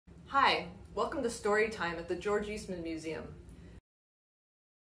Hi, welcome to Storytime at the George Eastman Museum.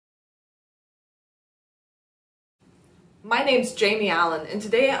 My name's Jamie Allen, and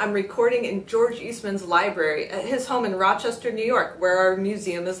today I'm recording in George Eastman's library at his home in Rochester, New York, where our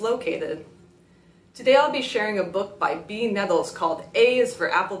museum is located. Today I'll be sharing a book by Bea Nettles called A is for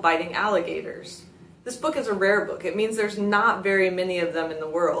Applebiting Alligators. This book is a rare book. It means there's not very many of them in the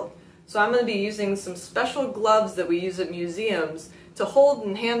world. So I'm going to be using some special gloves that we use at museums to hold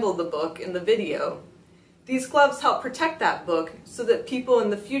and handle the book in the video. These gloves help protect that book so that people in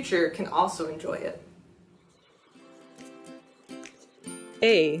the future can also enjoy it.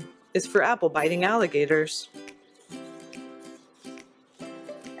 A is for Applebiting Alligators.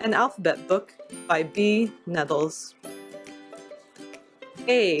 An alphabet book by Bea Nettles.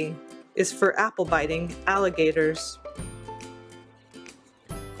 A is for Applebiting Alligators.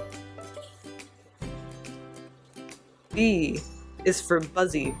 B is for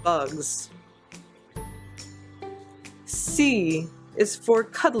buzzy bugs. C is for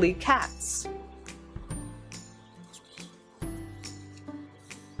cuddly cats.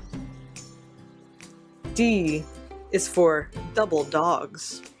 D is for double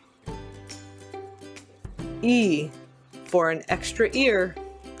dogs. E for an extra ear.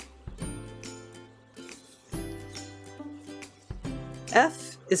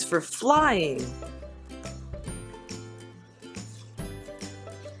 F is for flying.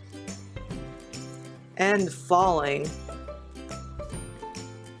 And falling.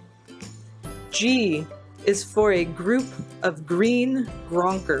 G is for a group of green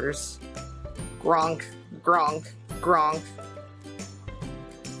gronkers. Gronk, gronk, gronk.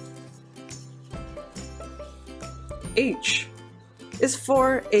 H is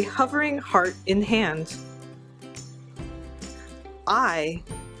for a hovering heart in hand. I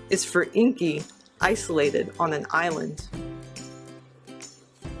is for inky, isolated on an island.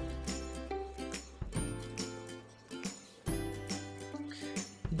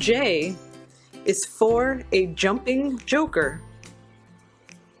 J is for a jumping joker.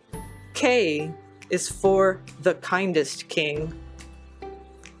 K is for the kindest king.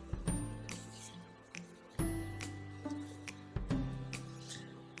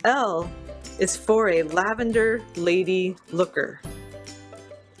 L is for a lavender lady looker.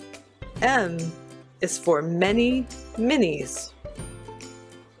 M is for many minis.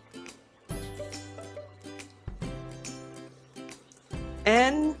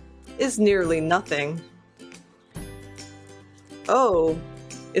 N is nearly nothing. O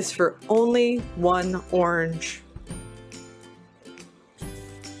is for only one orange.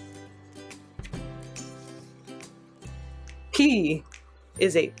 P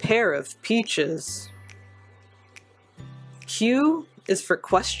is a pair of peaches. Q is for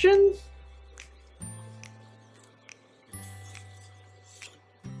question.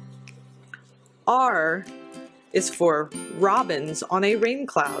 R is for robins on a rain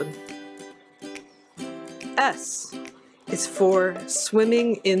cloud. S is for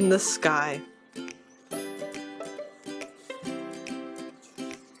swimming in the sky.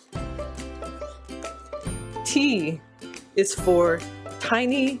 T is for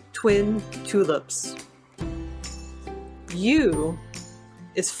tiny twin tulips. U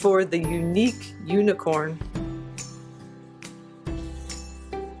is for the unique unicorn.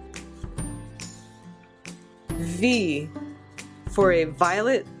 V for a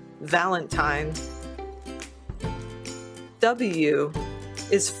violet valentine. W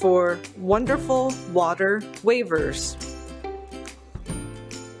is for wonderful water wavers.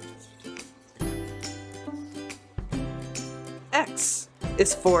 X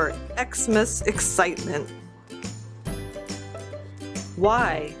is for Xmas excitement.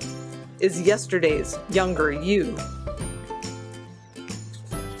 Y is yesterday's younger you.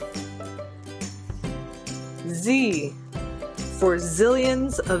 Z for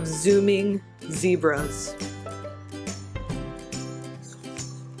zillions of zooming zebras.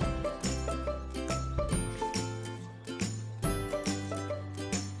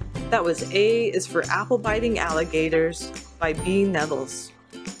 That was A is for Applebiting Alligators by Bea Nettles.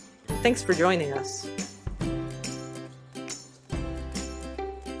 Thanks for joining us.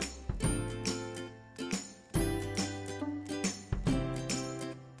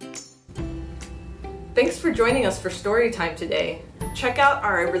 Thanks for joining us for Storytime today. Check out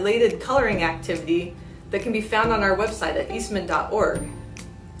our related coloring activity that can be found on our website at eastman.org.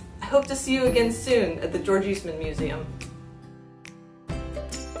 I hope to see you again soon at the George Eastman Museum.